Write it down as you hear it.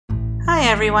Hi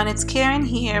everyone, it's Karen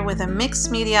here with a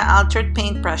mixed media altered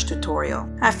paintbrush tutorial.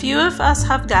 A few of us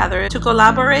have gathered to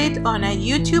collaborate on a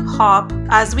YouTube hop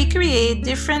as we create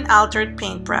different altered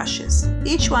paintbrushes.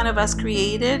 Each one of us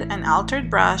created an altered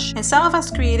brush and some of us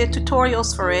created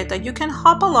tutorials for it that you can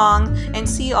hop along and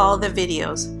see all the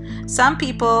videos. Some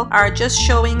people are just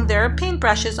showing their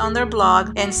paintbrushes on their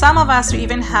blog, and some of us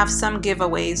even have some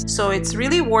giveaways. So it's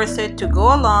really worth it to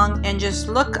go along and just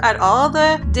look at all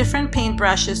the different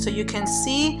paintbrushes so you can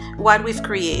see what we've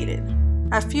created.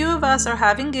 A few of us are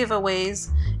having giveaways,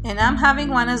 and I'm having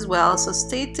one as well, so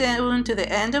stay tuned to the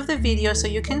end of the video so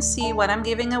you can see what I'm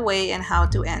giving away and how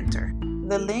to enter.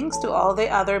 The links to all the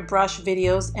other brush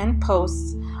videos and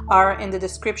posts are in the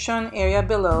description area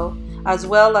below, as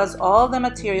well as all the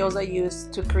materials I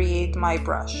used to create my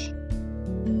brush.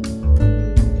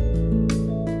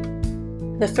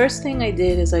 The first thing I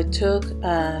did is I took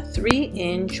a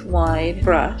 3-inch wide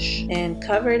brush and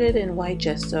covered it in white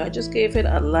gesso. I just gave it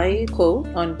a light coat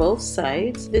on both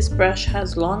sides. This brush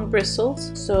has long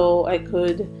bristles, so I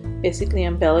could basically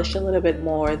embellish a little bit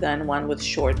more than one with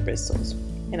short bristles.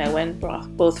 And I went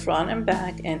both front and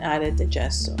back and added the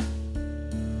gesso.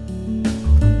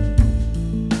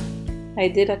 I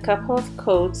did a couple of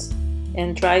coats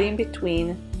and dried in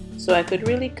between so I could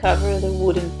really cover the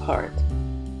wooden part.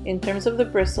 In terms of the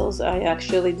bristles, I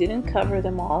actually didn't cover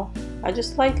them all. I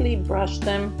just lightly brushed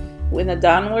them with a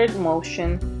downward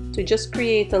motion to just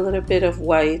create a little bit of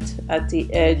white at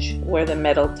the edge where the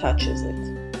metal touches it.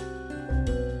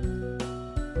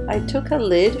 I took a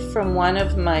lid from one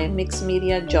of my mixed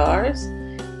media jars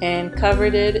and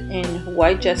covered it in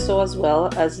white gesso as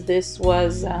well, as this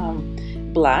was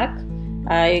black.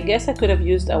 I guess I could have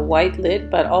used a white lid,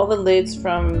 but all the lids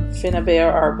from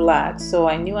Finnabair are black, so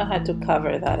I knew I had to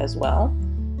cover that as well.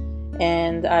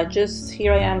 And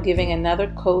here I am giving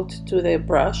another coat to the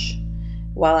brush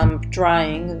while I'm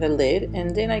drying the lid,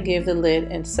 and then I gave the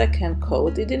lid a second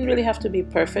coat. It didn't really have to be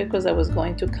perfect because I was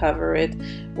going to cover it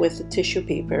with tissue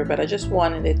paper, but I just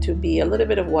wanted it to be a little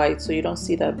bit of white so you don't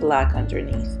see that black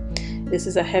underneath. This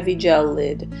is a heavy gel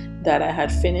lid that I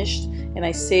had finished, and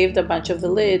I saved a bunch of the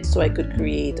lids so I could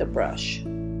create a brush.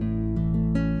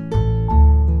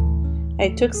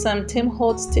 I took some Tim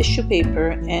Holtz tissue paper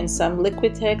and some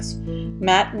Liquitex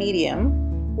matte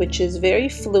medium, which is very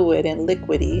fluid and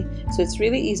liquidy, so it's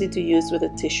really easy to use with a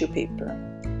tissue paper.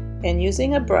 And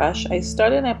using a brush, I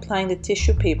started applying the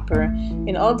tissue paper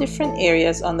in all different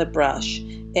areas on the brush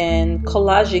and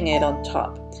collaging it on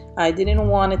top. I didn't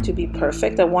want it to be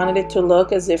perfect. I wanted it to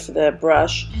look as if the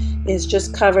brush is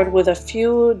just covered with a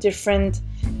few different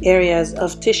areas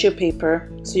of tissue paper,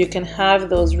 so you can have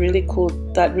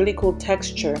that really cool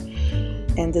texture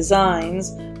and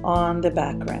designs on the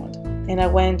background. And I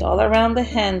went all around the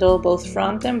handle, both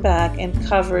front and back, and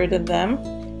covered them.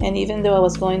 And even though I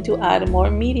was going to add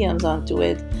more mediums onto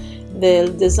it,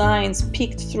 the designs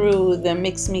peeked through the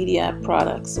mixed media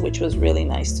products, which was really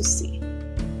nice to see.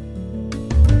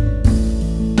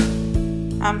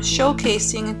 I'm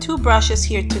showcasing 2 brushes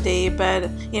here today, but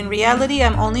in reality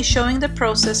I'm only showing the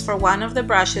process for one of the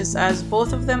brushes, as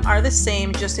both of them are the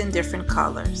same, just in different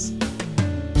colors.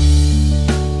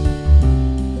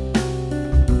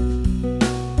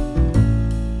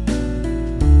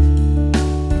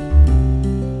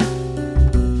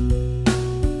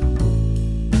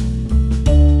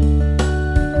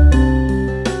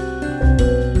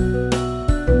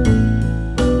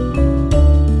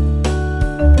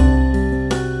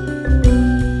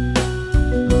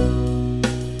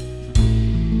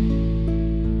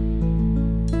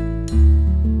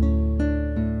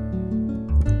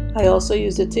 I also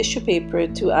used the tissue paper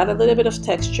to add a little bit of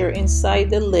texture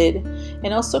inside the lid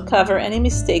and also cover any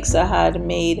mistakes I had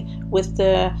made with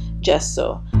the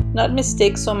gesso. Not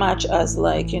mistakes so much as,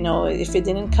 like, if it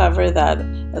didn't cover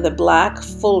the black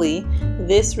fully,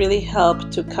 this really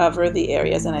helped to cover the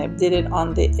areas, and I did it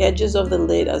on the edges of the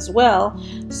lid as well,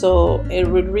 so it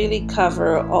would really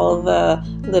cover all the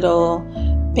little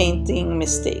painting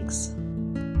mistakes.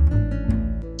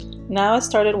 Now I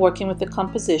started working with the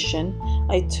composition.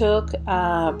 I took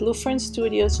Blue Fern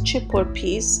Studios chipboard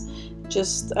piece,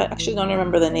 I actually don't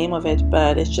remember the name of it,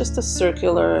 but it's just a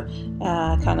circular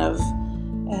kind of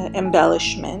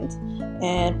embellishment,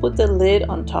 and put the lid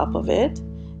on top of it.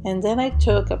 And then I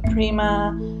took a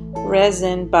Prima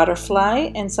resin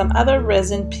butterfly and some other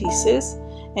resin pieces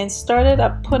and started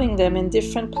up putting them in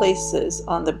different places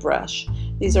on the brush.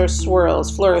 These are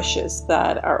swirls, flourishes,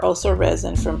 that are also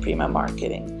resin from Prima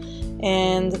Marketing.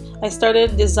 And I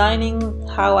started designing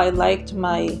how I liked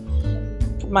my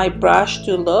brush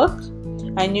to look.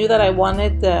 I knew that I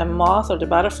wanted the moth or the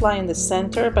butterfly in the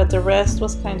center, but the rest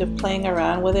was kind of playing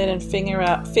around with it and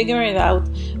figuring out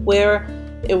where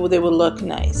they would look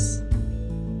nice.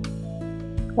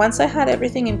 Once I had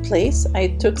everything in place, I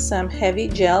took some heavy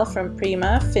gel from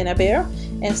Prima, Finnabair,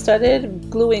 and started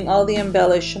gluing all the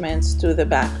embellishments to the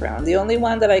background. The only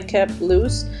one that I kept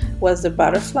loose was the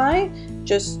butterfly,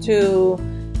 just to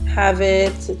have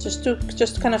it, just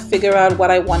to kind of figure out what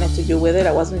I wanted to do with it.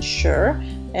 I wasn't sure,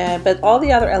 but all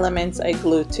the other elements I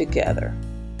glued together.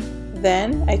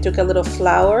 Then I took a little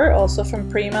flower, also from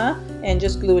Prima, and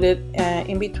just glued it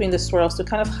in between the swirls to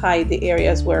kind of hide the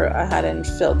areas where I hadn't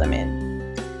filled them in.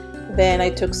 Then I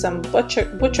took some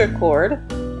butcher cord,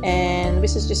 and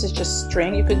this is just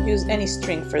string. You could use any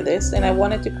string for this, and I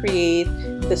wanted to create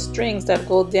the strings that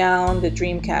go down the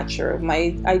dream catcher.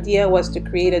 My idea was to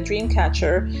create a dream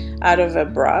catcher out of a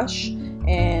brush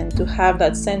and to have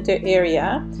that center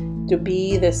area to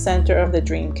be the center of the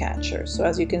dream catcher. So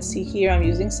as you can see here, I'm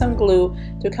using some glue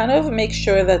to kind of make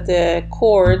sure that the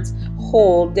cords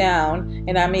hold down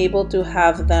and I'm able to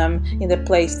have them in the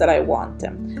place that I want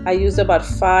them. I used about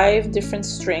 5 different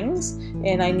strings,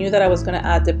 and I knew that I was going to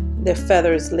add the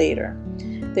feathers later.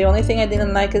 The only thing I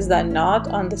didn't like is that knot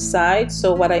on the side,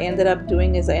 so what I ended up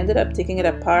doing is I ended up taking it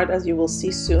apart, as you will see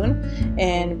soon,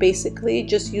 and basically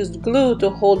just used glue to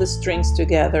hold the strings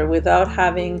together without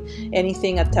having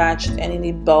anything attached,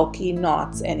 any bulky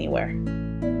knots anywhere.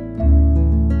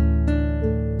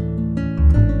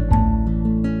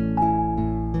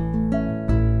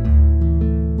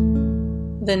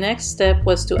 The next step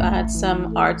was to add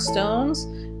some art stones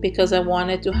because I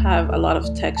wanted to have a lot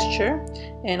of texture,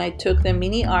 and I took the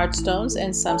mini art stones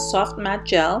and some soft matte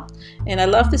gel, and I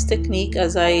love this technique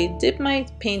as I dip my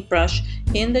paintbrush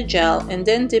in the gel and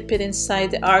then dip it inside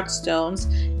the art stones,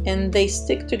 and they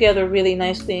stick together really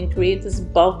nicely and create this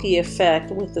bulky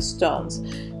effect with the stones,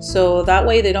 so that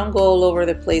way they don't go all over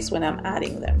the place when I'm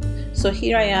adding them. So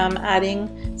here I am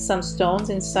adding some stones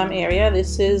in some area.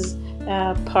 This is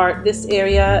this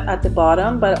area at the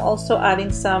bottom, but also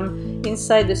adding some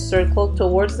inside the circle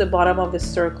towards the bottom of the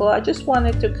circle. I just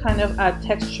wanted to kind of add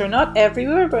texture, not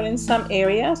everywhere, but in some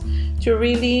areas, to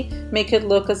really make it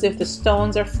look as if the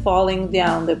stones are falling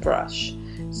down the brush.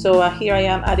 So here I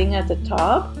am adding at the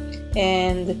top,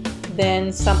 and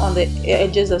then some on the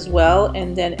edges as well,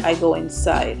 and then I go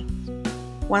inside.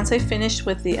 Once I finished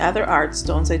with the other art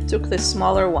stones, I took the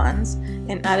smaller ones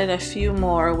and added a few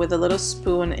more with a little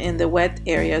spoon in the wet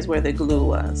areas where the glue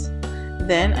was.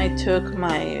 Then I took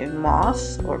my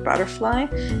moth or butterfly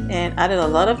and added a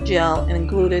lot of gel and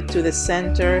glued it to the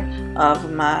center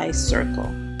of my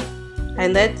circle. I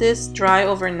let this dry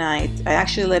overnight. I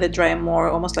actually let it dry more,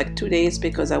 almost like 2 days,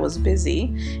 because I was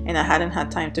busy and I hadn't had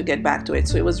time to get back to it.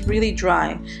 So it was really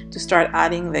dry to start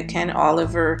adding the Ken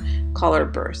Oliver color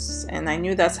bursts, and I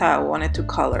knew that's how I wanted to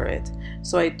color it.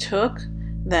 So I took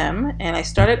them and I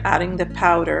started adding the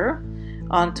powder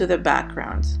onto the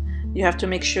background. You have to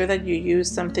make sure that you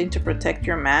use something to protect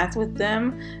your mat with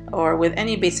them, or with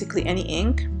basically any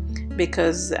ink,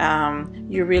 because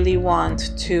you really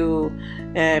want to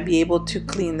be able to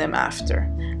clean them after.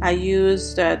 I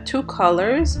used 2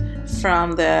 colors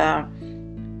from the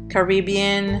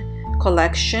Caribbean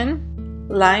collection,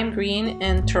 lime green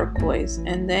and turquoise,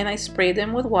 and then I sprayed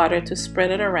them with water to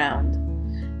spread it around.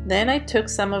 Then I took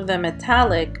some of the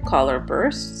metallic color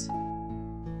bursts,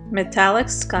 metallic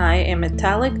sky and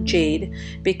metallic jade,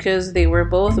 because they were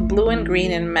both blue and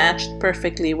green and matched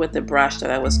perfectly with the brush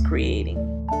that I was creating.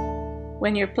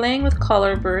 When you're playing with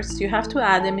color bursts, you have to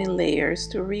add them in layers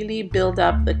to really build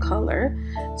up the color.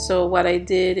 So what I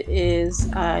did is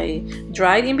I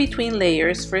dried in between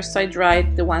layers. First I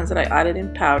dried the ones that I added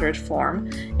in powdered form,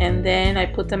 and then I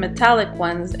put the metallic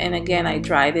ones, and again I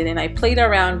dried it, and I played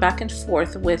around back and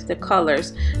forth with the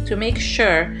colors to make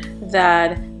sure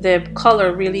that the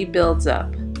color really builds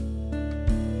up.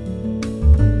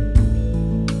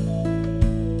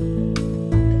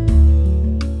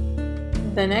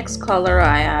 The next color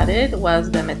I added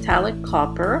was the metallic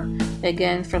copper,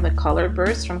 again from the color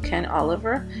burst from Ken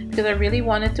Oliver, because I really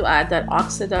wanted to add that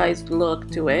oxidized look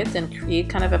to it and create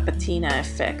kind of a patina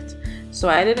effect. So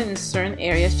I added it in certain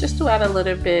areas just to add a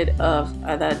little bit of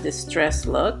that distressed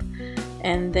look.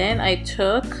 And then I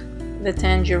took the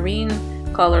tangerine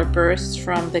color bursts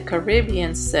from the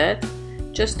Caribbean set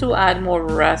just to add more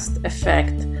rust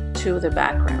effect to the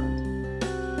background.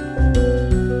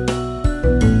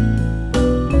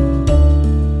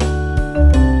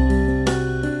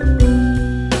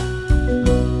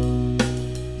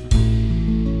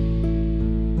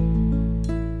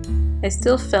 I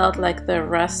still felt like the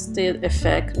rusted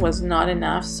effect was not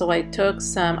enough, so I took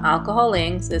some alcohol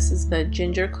inks. This is the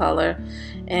ginger color,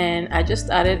 and I just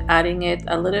started adding it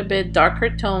a little bit darker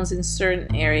tones in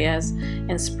certain areas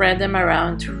and spread them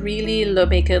around to really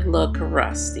make it look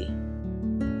rusty.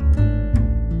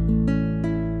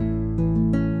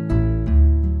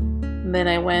 Then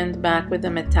I went back with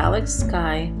the metallic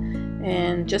sky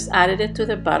and just added it to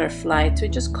the butterfly to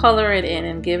just color it in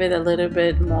and give it a little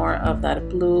bit more of that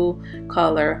blue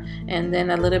color, and then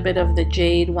a little bit of the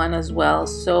jade one as well.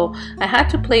 So I had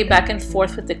to play back and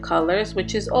forth with the colors,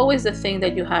 which is always the thing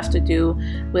that you have to do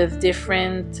with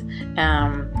different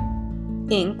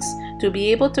inks to be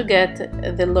able to get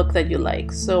the look that you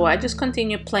like. So I just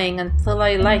continue playing until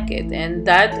I like it, and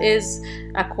that is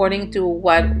according to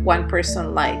what one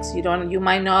person likes. You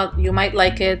might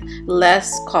like it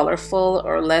less colorful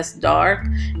or less dark,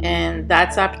 and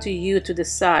that's up to you to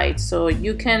decide. So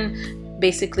you can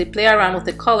basically play around with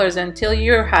the colors until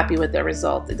you're happy with the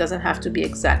result. It doesn't have to be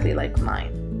exactly like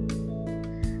mine.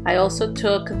 I also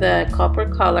took the copper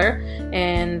color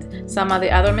and some of the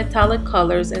other metallic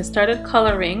colors and started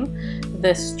coloring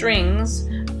the strings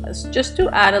just to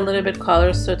add a little bit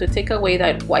color, so to take away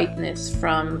that whiteness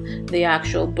from the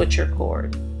actual butcher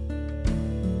cord.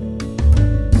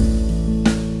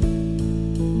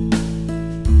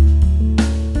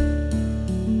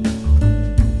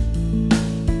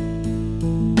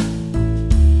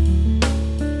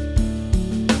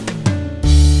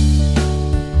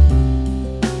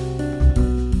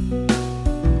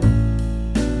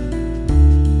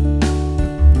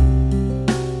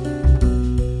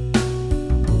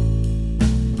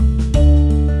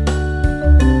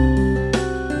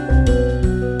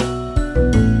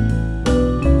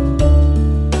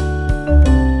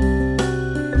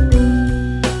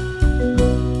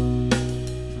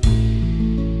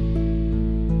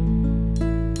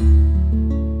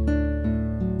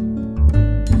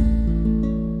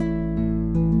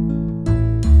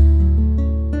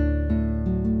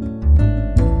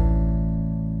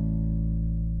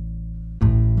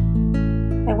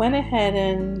 Went ahead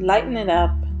and lightened it up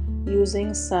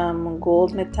using some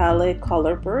gold metallic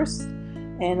color burst,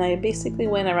 and I basically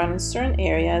went around in certain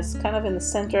areas, kind of in the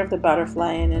center of the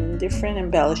butterfly and in different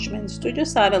embellishments, to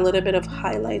just add a little bit of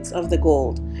highlights of the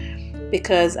gold,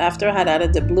 because after I had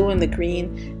added the blue and the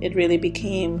green, it really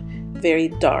became very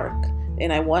dark,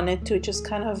 and I wanted to just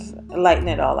kind of lighten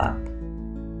it all up.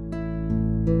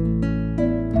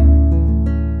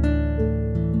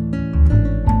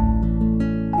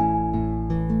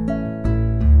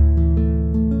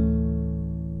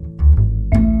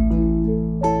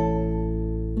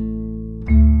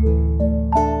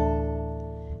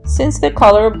 Since the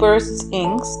Color Bursts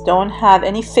inks don't have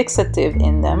any fixative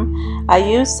in them, I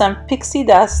use some pixie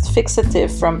dust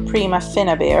fixative from Prima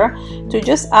Finnabair to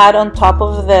just add on top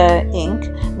of the ink.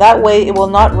 That way it will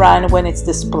not run when it's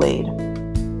displayed.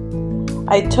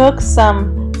 I took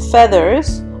some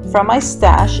feathers from my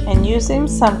stash, and using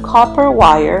some copper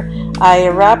wire, I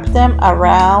wrapped them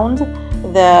around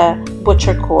the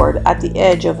butcher cord at the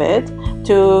edge of it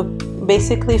to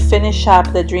basically finish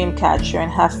up the dream catcher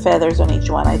and have feathers on each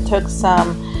one. I took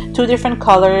two different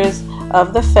colors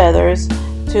of the feathers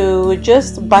to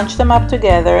just bunch them up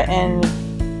together and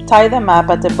tie them up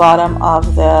at the bottom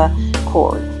of the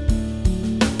cord.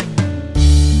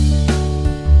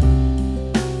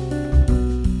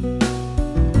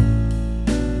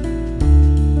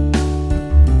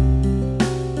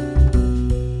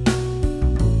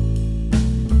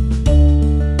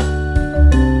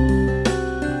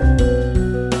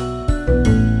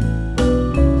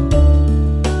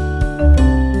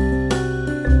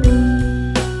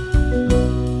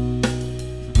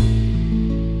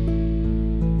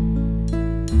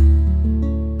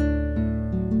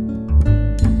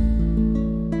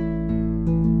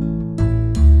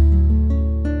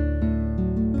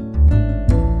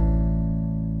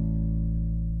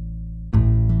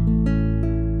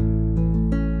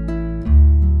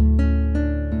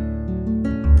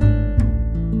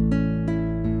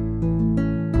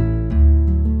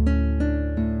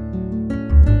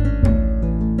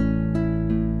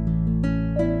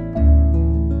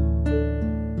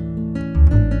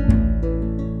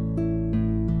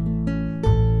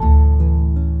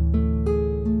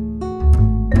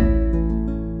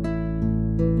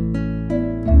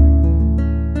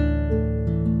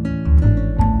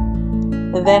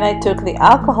 Then I took the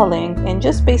alcohol ink and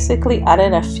just basically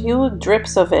added a few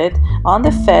drips of it on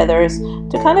the feathers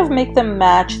to kind of make them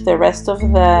match the rest of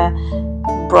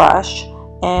the brush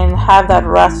and have that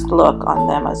rust look on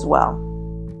them as well.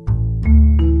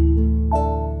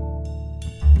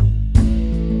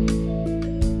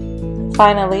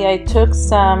 Finally, I took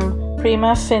some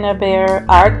Prima Finnabair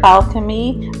Art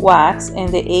Alchemy wax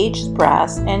in the aged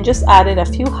brass and just added a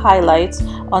few highlights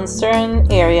on certain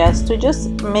areas to just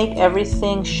make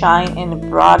everything shine and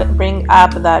bring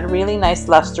up that really nice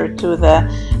luster to the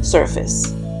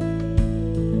surface.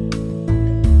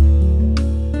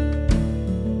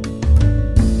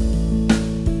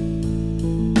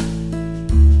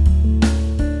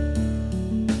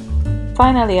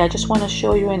 Finally, I just want to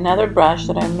show you another brush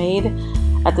that I made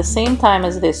at the same time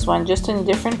as this one, just in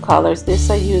different colors. This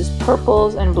I used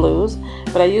purples and blues,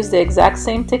 but I used the exact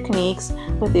same techniques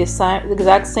with the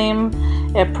exact same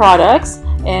products,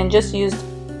 and just used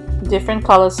different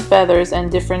colors, feathers,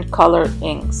 and different color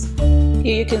inks.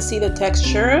 Here you can see the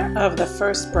texture of the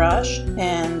first brush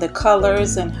and the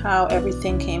colors and how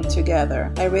everything came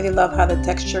together. I really love how the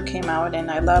texture came out, and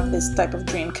I love this type of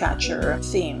dream catcher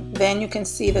theme. Then you can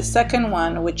see the second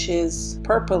one, which is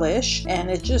purplish, and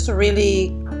it just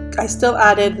really, I still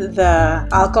added the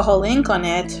alcohol ink on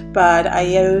it, but I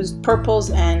used purples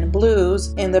and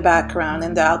blues in the background,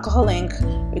 and the alcohol ink,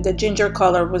 the ginger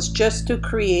color, was just to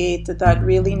create that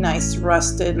really nice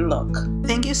rusted look.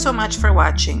 Thank you so much for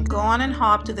watching. Go on and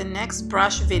hop to the next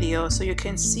brush video so you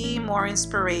can see more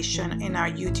inspiration in our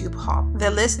YouTube hop. The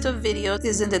list of videos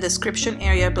is in the description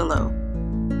area below.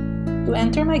 To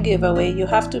enter my giveaway, you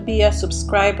have to be a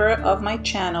subscriber of my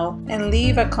channel and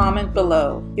leave a comment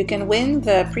below. You can win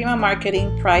the Prima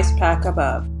Marketing prize pack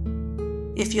above.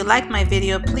 If you like my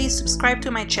video, please subscribe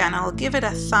to my channel, give it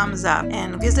a thumbs up,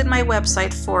 and visit my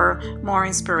website for more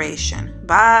inspiration.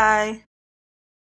 Bye!